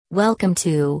Welcome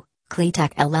to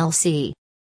Cleatech LLC.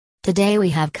 Today we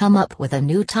have come up with a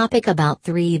new topic about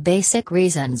 3 basic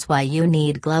reasons why you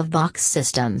need glove box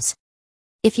systems.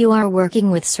 If you are working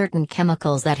with certain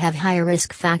chemicals that have high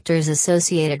risk factors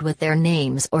associated with their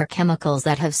names or chemicals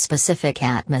that have specific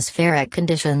atmospheric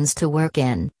conditions to work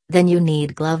in, then you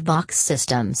need glove box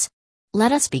systems.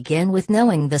 Let us begin with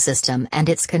knowing the system and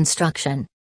its construction.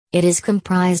 It is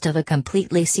comprised of a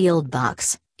completely sealed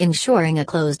box, ensuring a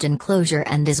closed enclosure,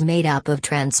 and is made up of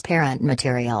transparent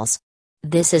materials.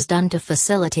 This is done to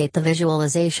facilitate the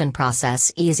visualization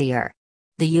process easier.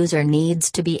 The user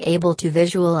needs to be able to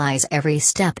visualize every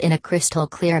step in a crystal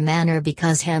clear manner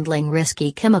because handling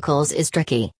risky chemicals is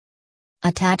tricky.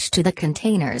 Attached to the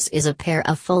containers is a pair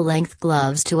of full-length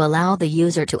gloves to allow the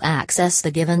user to access the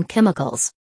given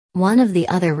chemicals. One of the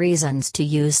other reasons to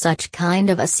use such kind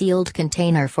of a sealed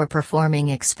container for performing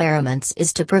experiments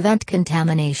is to prevent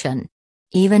contamination.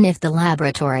 Even if the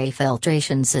laboratory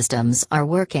filtration systems are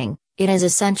working, it is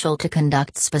essential to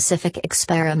conduct specific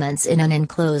experiments in an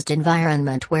enclosed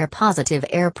environment where positive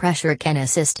air pressure can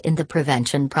assist in the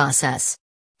prevention process.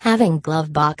 Having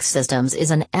glove box systems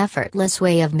is an effortless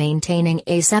way of maintaining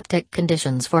aseptic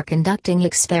conditions for conducting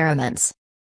experiments.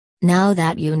 Now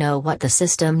that you know what the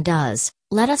system does,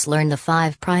 let us learn the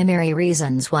 5 primary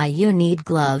reasons why you need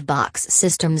glove box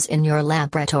systems in your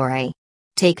laboratory.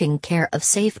 Taking care of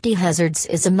safety hazards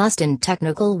is a must in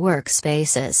technical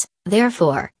workspaces,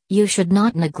 therefore, you should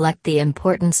not neglect the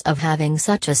importance of having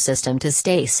such a system to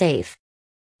stay safe.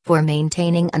 For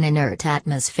maintaining an inert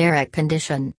atmospheric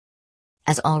condition.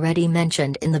 As already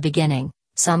mentioned in the beginning,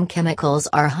 some chemicals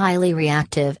are highly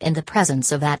reactive in the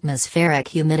presence of atmospheric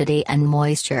humidity and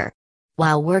moisture.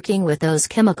 While working with those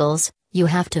chemicals, you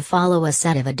have to follow a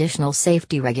set of additional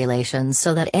safety regulations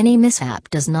so that any mishap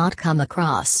does not come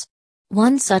across.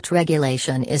 One such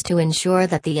regulation is to ensure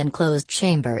that the enclosed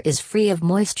chamber is free of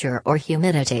moisture or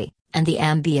humidity, and the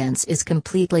ambience is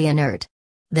completely inert.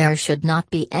 There should not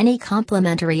be any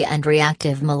complementary and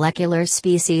reactive molecular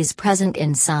species present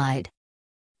inside.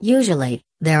 Usually,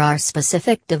 there are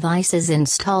specific devices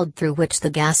installed through which the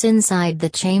gas inside the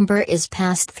chamber is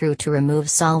passed through to remove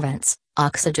solvents,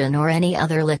 oxygen or any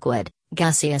other liquid,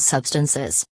 gaseous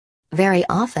substances. Very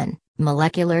often,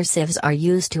 molecular sieves are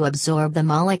used to absorb the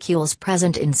molecules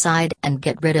present inside and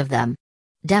get rid of them.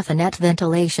 Definite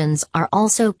ventilations are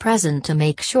also present to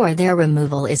make sure their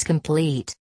removal is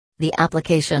complete. The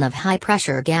application of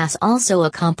high-pressure gas also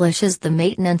accomplishes the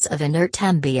maintenance of inert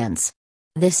ambience.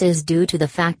 This is due to the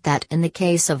fact that in the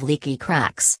case of leaky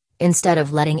cracks, instead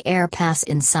of letting air pass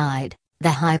inside,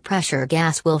 the high-pressure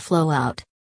gas will flow out.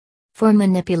 For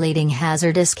manipulating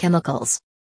hazardous chemicals.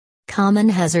 Common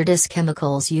hazardous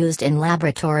chemicals used in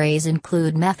laboratories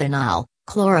include methanol,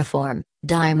 chloroform,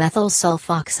 dimethyl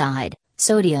sulfoxide,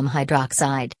 sodium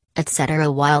hydroxide, etc.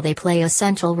 While they play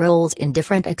essential roles in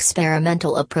different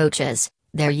experimental approaches,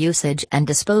 their usage and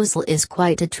disposal is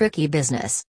quite a tricky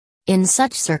business. In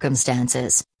such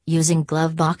circumstances, using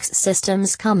glove box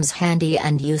systems comes handy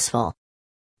and useful.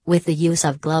 With the use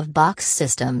of glove box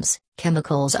systems,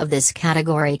 chemicals of this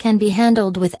category can be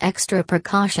handled with extra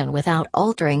precaution without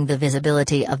altering the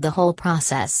visibility of the whole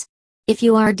process. If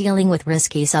you are dealing with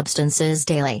risky substances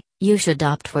daily, you should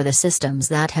opt for the systems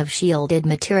that have shielded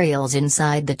materials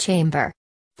inside the chamber.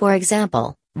 For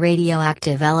example,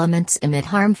 radioactive elements emit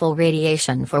harmful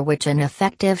radiation for which an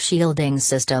effective shielding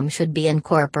system should be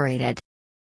incorporated.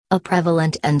 A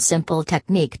prevalent and simple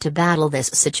technique to battle this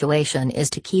situation is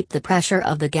to keep the pressure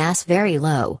of the gas very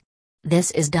low.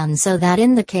 This is done so that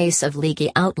in the case of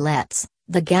leaky outlets,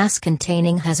 the gas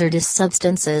containing hazardous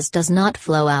substances does not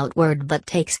flow outward but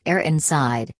takes air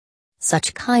inside.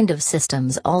 Such kind of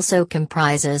systems also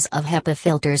comprises of HEPA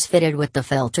filters fitted with the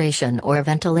filtration or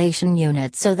ventilation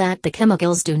unit so that the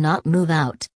chemicals do not move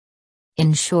out.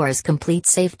 Ensures complete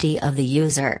safety of the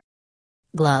user.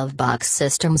 Glove box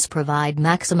systems provide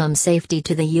maximum safety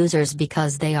to the users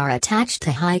because they are attached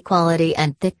to high quality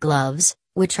and thick gloves,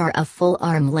 which are a full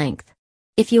arm length.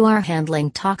 If you are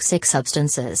handling toxic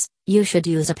substances, you should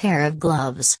use a pair of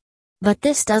gloves. But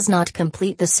this does not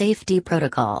complete the safety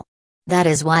protocol. That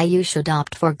is why you should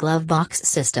opt for glove box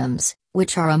systems,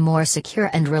 which are a more secure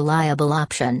and reliable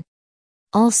option.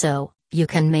 Also, you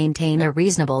can maintain a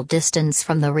reasonable distance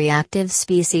from the reactive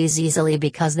species easily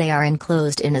because they are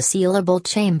enclosed in a sealable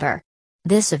chamber.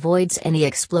 This avoids any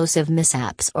explosive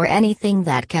mishaps or anything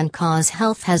that can cause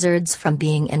health hazards from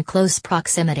being in close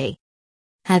proximity.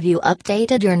 Have you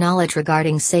updated your knowledge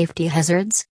regarding safety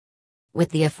hazards?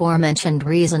 With the aforementioned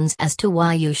reasons as to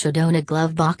why you should own a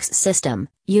glove box system,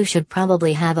 you should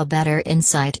probably have a better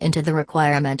insight into the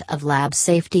requirement of lab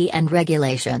safety and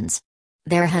regulations.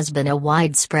 There has been a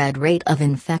widespread rate of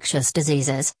infectious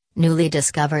diseases, newly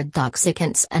discovered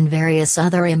toxicants, and various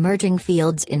other emerging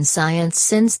fields in science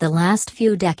since the last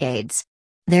few decades.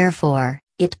 Therefore,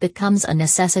 it becomes a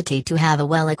necessity to have a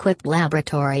well-equipped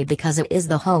laboratory because it is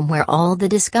the home where all the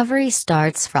discovery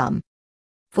starts from.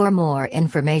 For more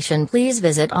information, please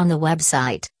visit on the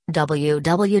website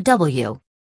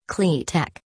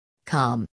www.cletech.com.